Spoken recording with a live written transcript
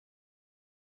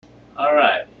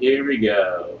Alright, here we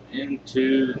go.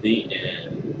 Into the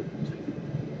end.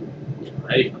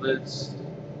 Ready for this?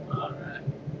 Alright.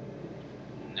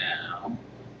 Now,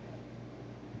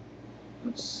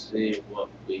 let's see what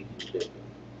we can do.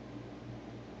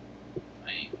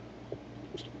 Bam.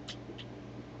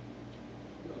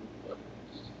 What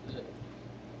is this?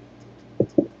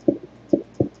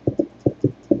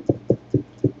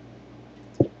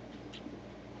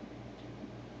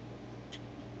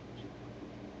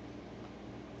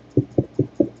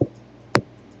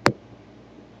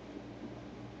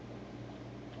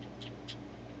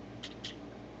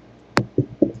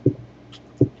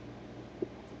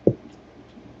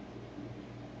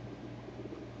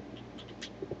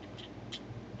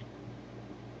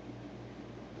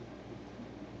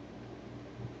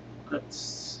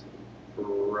 Let's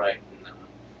brighten up.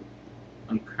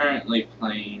 I'm currently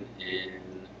playing in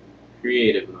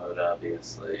creative mode,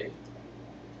 obviously.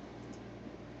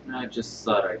 And I just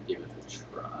thought I'd give it a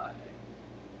try.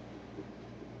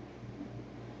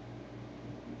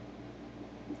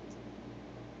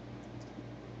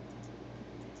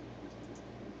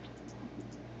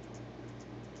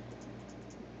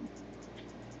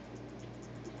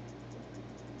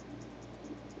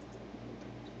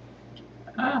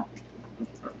 Ah,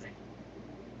 that's for me.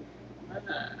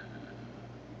 Ah.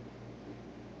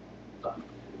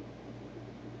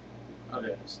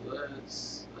 Okay, so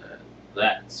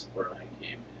that's where I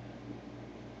came in.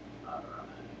 Alright.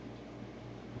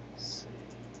 Let's see.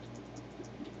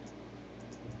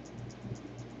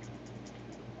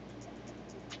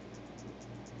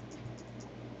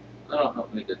 That'll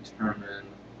help me determine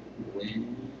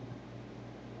when.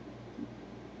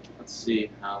 Let's see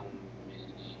how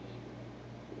many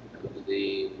of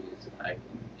these I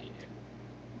can get.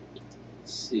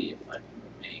 Let's see if I can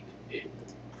make a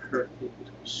perfect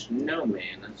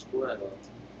snowman as well.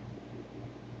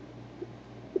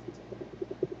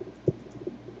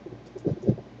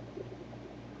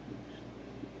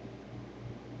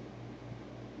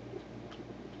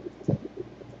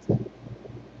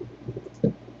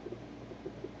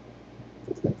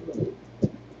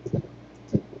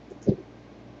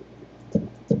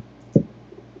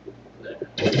 There,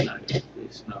 not gonna be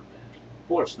snowman.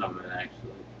 4 snowmen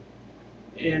actually.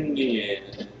 In the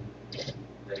end,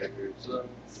 there's a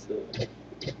third.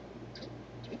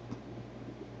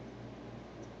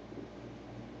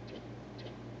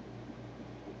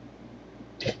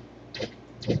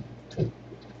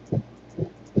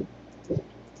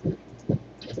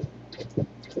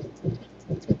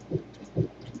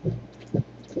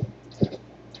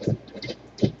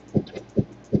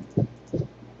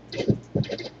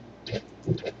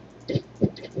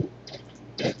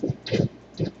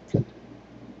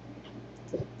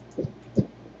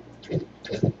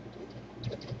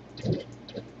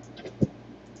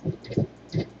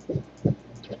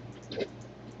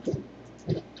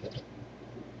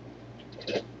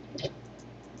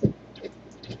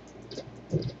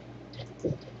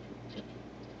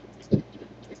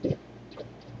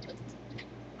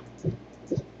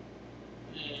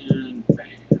 And bam.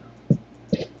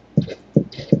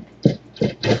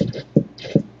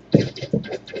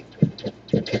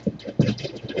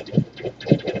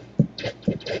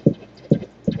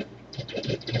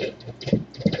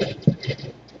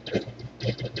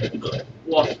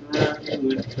 Walk around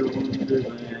winter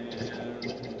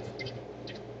wonderland.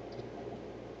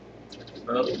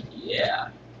 Oh yeah,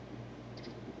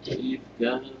 we've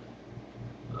got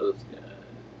those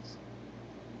guys.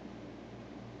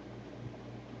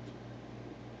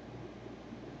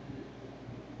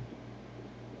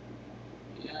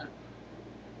 Yeah,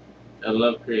 I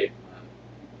love creating mode.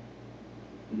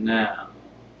 Now,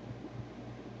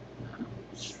 I'm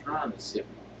trying to see if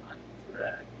I can find a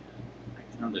dragon. I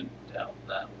kind of doubt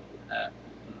that will happen.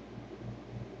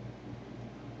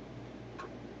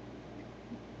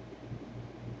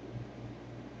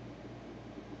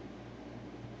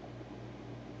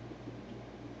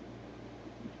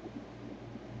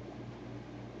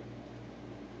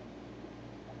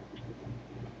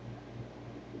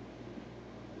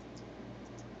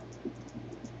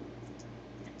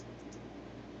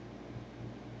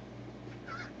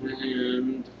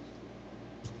 And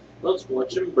let's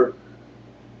watch him burn.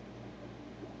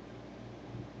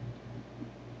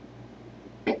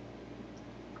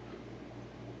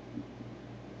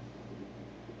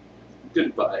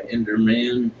 Goodbye,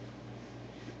 Enderman.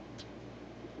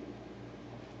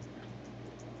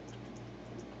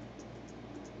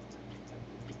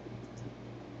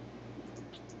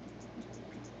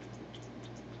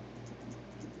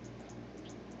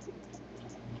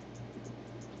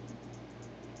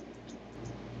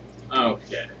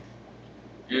 Okay.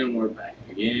 And we're back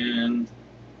again.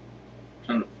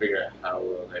 Trying to figure out how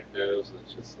well that goes.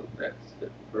 Let's just let that sit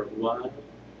for a while.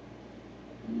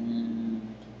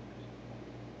 And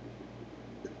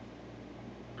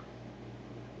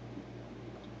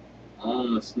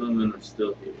all the snowmen are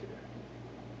still here.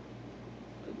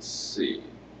 Let's see.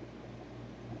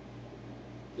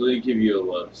 They give you a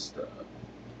lot of stuff.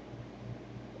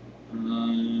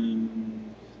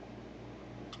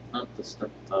 Not the stuff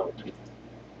without me.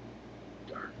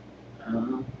 Darn.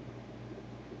 I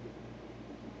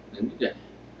need to have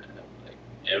like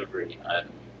every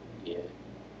item you can get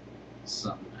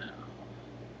somehow.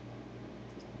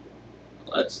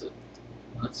 Let's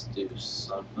do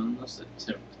something. Let's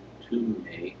attempt to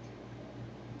make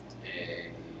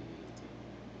a.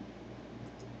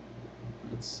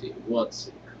 Let's see, what's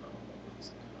it called? What's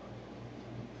it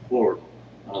called? Portal.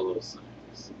 All those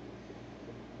things.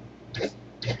 Okay.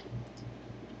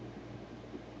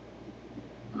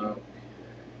 Alright.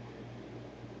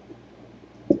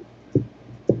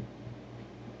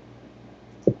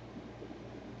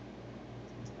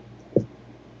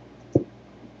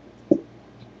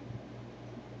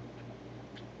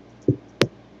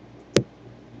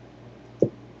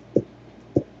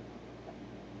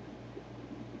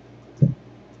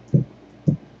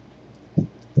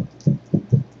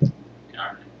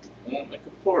 Won't make a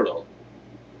portal.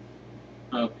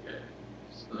 Okay.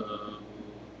 So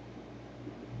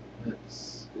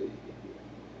let's see.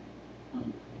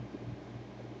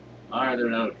 Why are there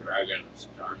no dragons?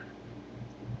 Darn it.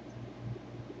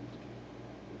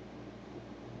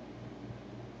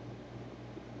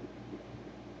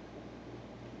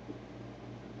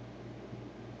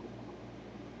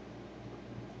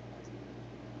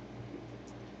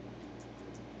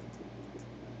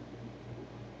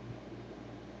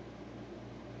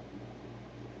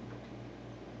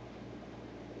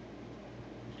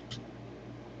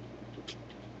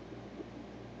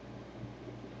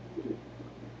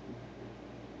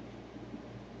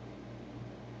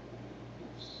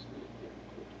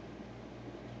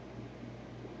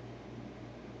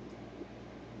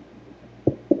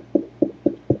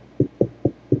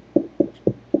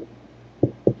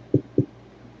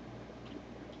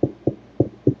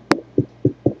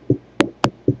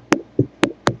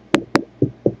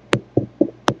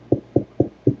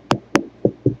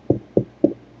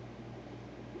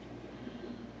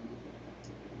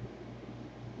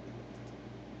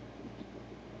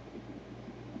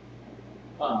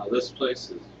 Wow, this place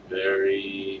is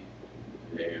very,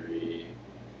 very.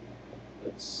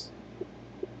 Let's.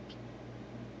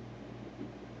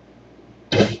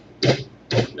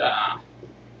 Ah!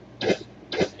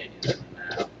 And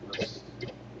now let's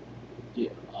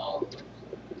get all of those.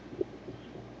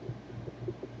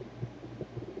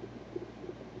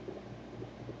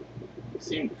 They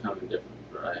seem to come in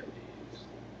different varieties.